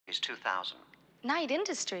2000. Knight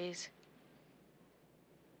Industries?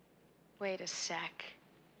 Wait a sec.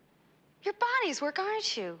 You're Bonnie's work,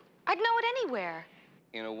 aren't you? I'd know it anywhere.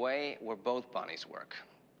 In a way, we're both Bonnie's work.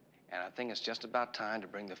 And I think it's just about time to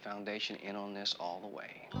bring the Foundation in on this all the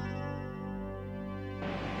way.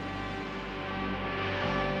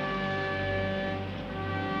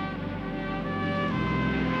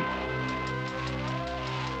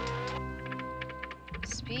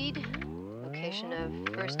 Speed, location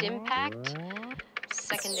of first impact,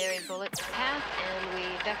 secondary bullet path, and we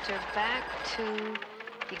vector back to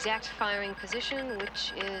the exact firing position,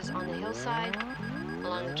 which is on the hillside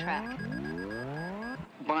along the track.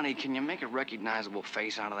 Bonnie, can you make a recognizable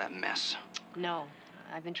face out of that mess? No,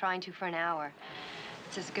 I've been trying to for an hour.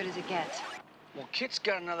 It's as good as it gets. Well, Kit's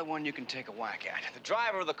got another one you can take a whack at. The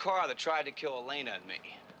driver of the car that tried to kill Elena and me.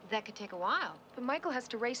 That could take a while. But Michael has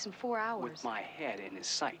to race in 4 hours. With my head in his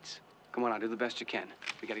sights. Come on, I'll do the best you can.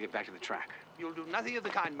 We gotta get back to the track. You'll do nothing of the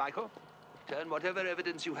kind, Michael. Turn whatever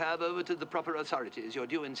evidence you have over to the proper authorities. You're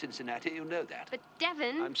due in Cincinnati, you know that. But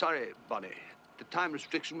Devin... I'm sorry, Bonnie. The time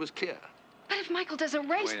restriction was clear. But if Michael doesn't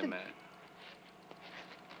race, Wait a minute.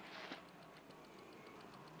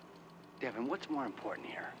 Devin, what's more important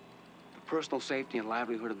here? The personal safety and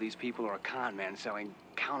livelihood of these people, or a con man selling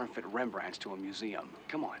counterfeit Rembrandts to a museum?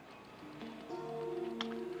 Come on.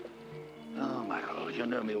 Oh, Michael, you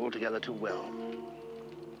know me altogether too well.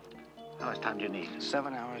 How much time do you need?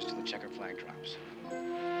 7 hours till the checkered flag drops.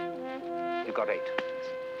 You've got 8.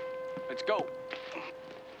 Let's go.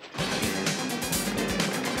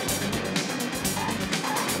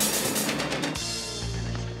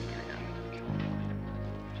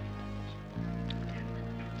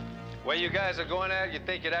 Where you guys are going at, you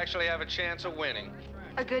think you'd actually have a chance of winning?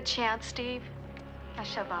 a good chance, Steve. Now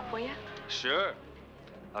shove off, will you? Sure.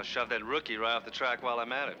 I'll shove that rookie right off the track while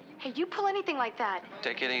I'm at it. Hey, you pull anything like that.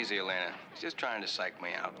 Take it easy, Elena. He's just trying to psych me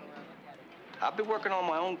out. I'd be working on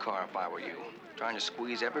my own car if I were you. Trying to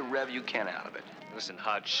squeeze every rev you can out of it. Listen,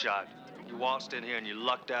 hot shot. You waltzed in here and you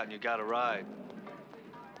lucked out and you got a ride.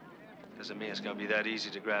 Doesn't mean it's gonna be that easy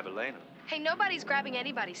to grab Elena. Hey, nobody's grabbing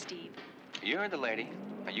anybody, Steve. You heard the lady.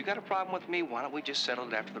 Now, you got a problem with me, why don't we just settle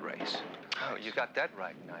it after the race? Oh, you got that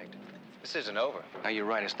right, Knight. This isn't over. No, you're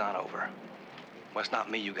right, it's not over. Well, it's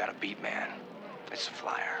not me you gotta beat, man. It's the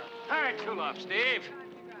flyer. All right, cool off, Steve.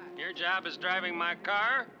 Your job is driving my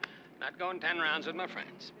car, not going 10 rounds with my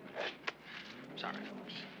friends. Sorry,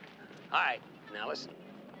 folks. All right, now listen.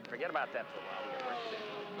 Forget about that for a while. We got work to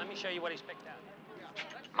do. Let me show you what he's picked out.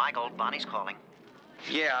 Michael, Bonnie's calling.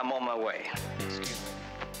 Yeah, I'm on my way. Excuse me.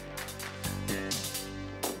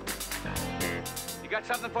 You got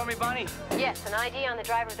something for me, Bonnie? Yes, an ID on the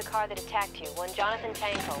driver of the car that attacked you. One Jonathan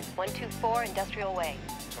Tanko, 124 Industrial Way.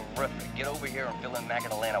 Terrific. Get over here and fill in Mac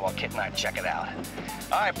and Atlanta while Kit and I check it out.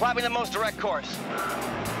 All right, plot me the most direct course.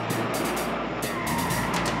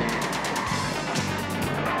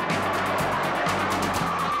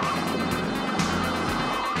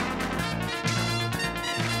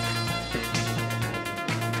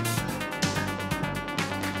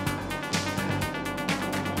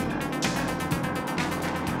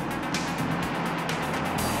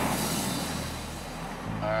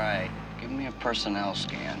 Personnel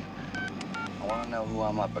scan. I want to know who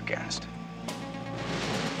I'm up against.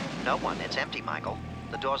 No one. It's empty, Michael.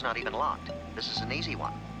 The door's not even locked. This is an easy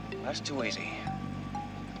one. That's too easy.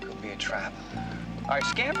 Could be a trap. All right,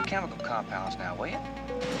 scan for chemical compounds now, will you?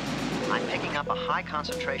 I'm picking up a high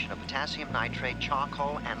concentration of potassium nitrate,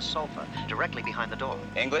 charcoal, and sulfur directly behind the door.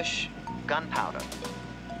 English? Gunpowder.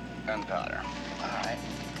 Gunpowder. All right.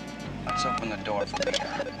 Let's open the door from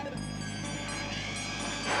here.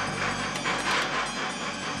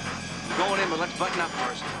 We're going in, but let's button up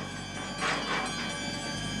first.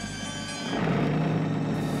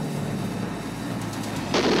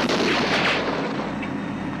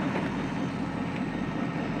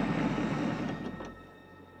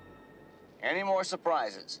 Any more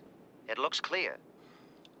surprises? It looks clear.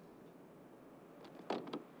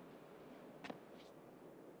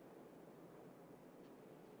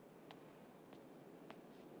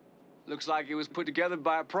 Looks like it was put together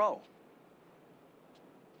by a pro.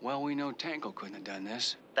 Well, we know Tanko couldn't have done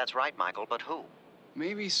this. That's right, Michael, but who?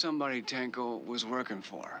 Maybe somebody Tanko was working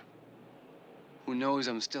for. Who knows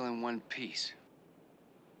I'm still in one piece.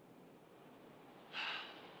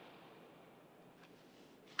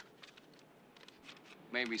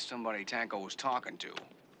 Maybe somebody Tanko was talking to.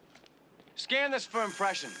 Scan this for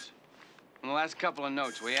impressions. And the last couple of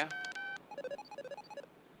notes, will ya?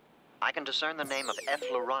 I can discern the name of F.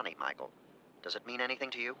 Lurani, Michael. Does it mean anything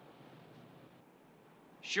to you?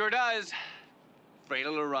 Sure does.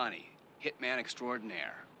 Fredo Lurani, hitman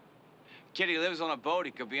extraordinaire. Kid, he lives on a boat.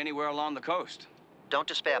 He could be anywhere along the coast. Don't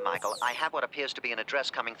despair, Michael. I have what appears to be an address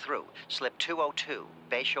coming through. Slip 202,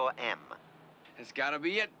 Bayshore M. It's gotta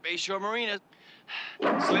be it. Bayshore Marina.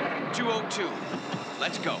 Slip 202.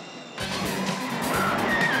 Let's go.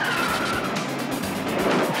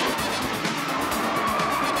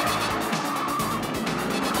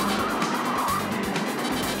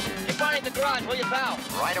 Get Bonnie at the garage, will you, pal?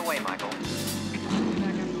 Right away, Michael.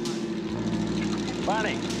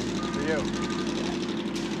 Bonnie, for you.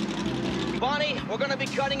 Bonnie, we're gonna be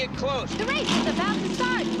cutting it close. The race is about to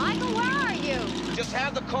start. Michael, where are you? Just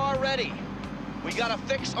have the car ready. We got a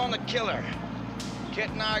fix on the killer. Kit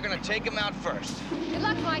and I are gonna take him out first. Good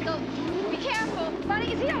luck, Michael. Be careful.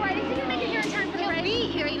 Bonnie, is he all right? Is he gonna make it here in time for the race? He'll be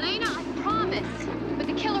here, Elena, I promise. But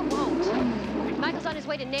the killer won't. Michael's on his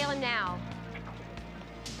way to nail him now.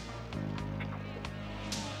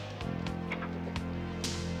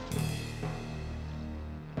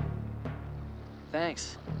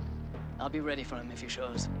 Thanks. I'll be ready for him if he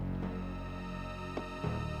shows.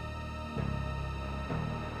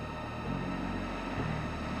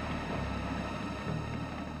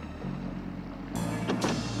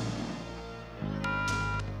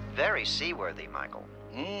 Very seaworthy, Michael.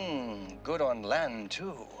 Good on land,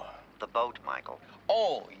 too. The boat, Michael.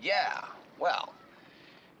 Oh, yeah. Well,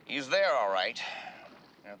 he's there, all right.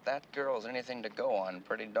 If that girl's anything to go on,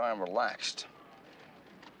 pretty darn relaxed.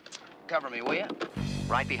 Cover me, will you?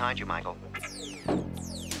 Right behind you, Michael.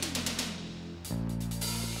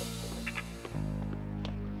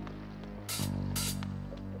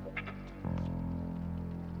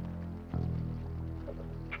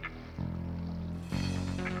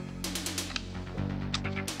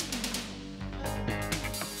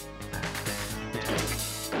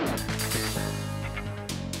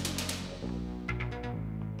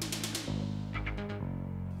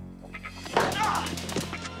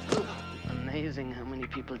 Amazing how many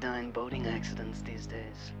people die in boating accidents these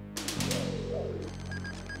days.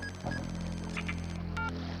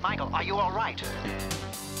 Michael, are you all right?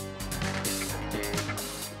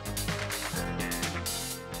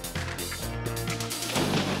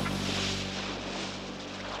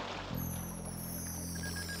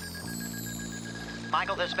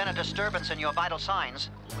 Michael, there's been a disturbance in your vital signs.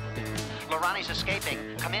 Lorani's escaping.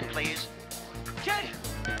 Come in, please. Kid!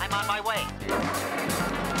 I'm on my way.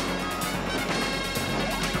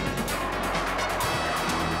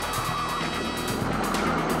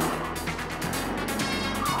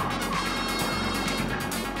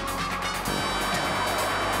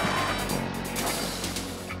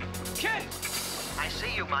 Kid! I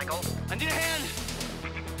see you, Michael. I need a hand.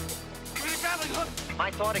 Give me the grappling hook. My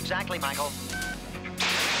thought exactly, Michael.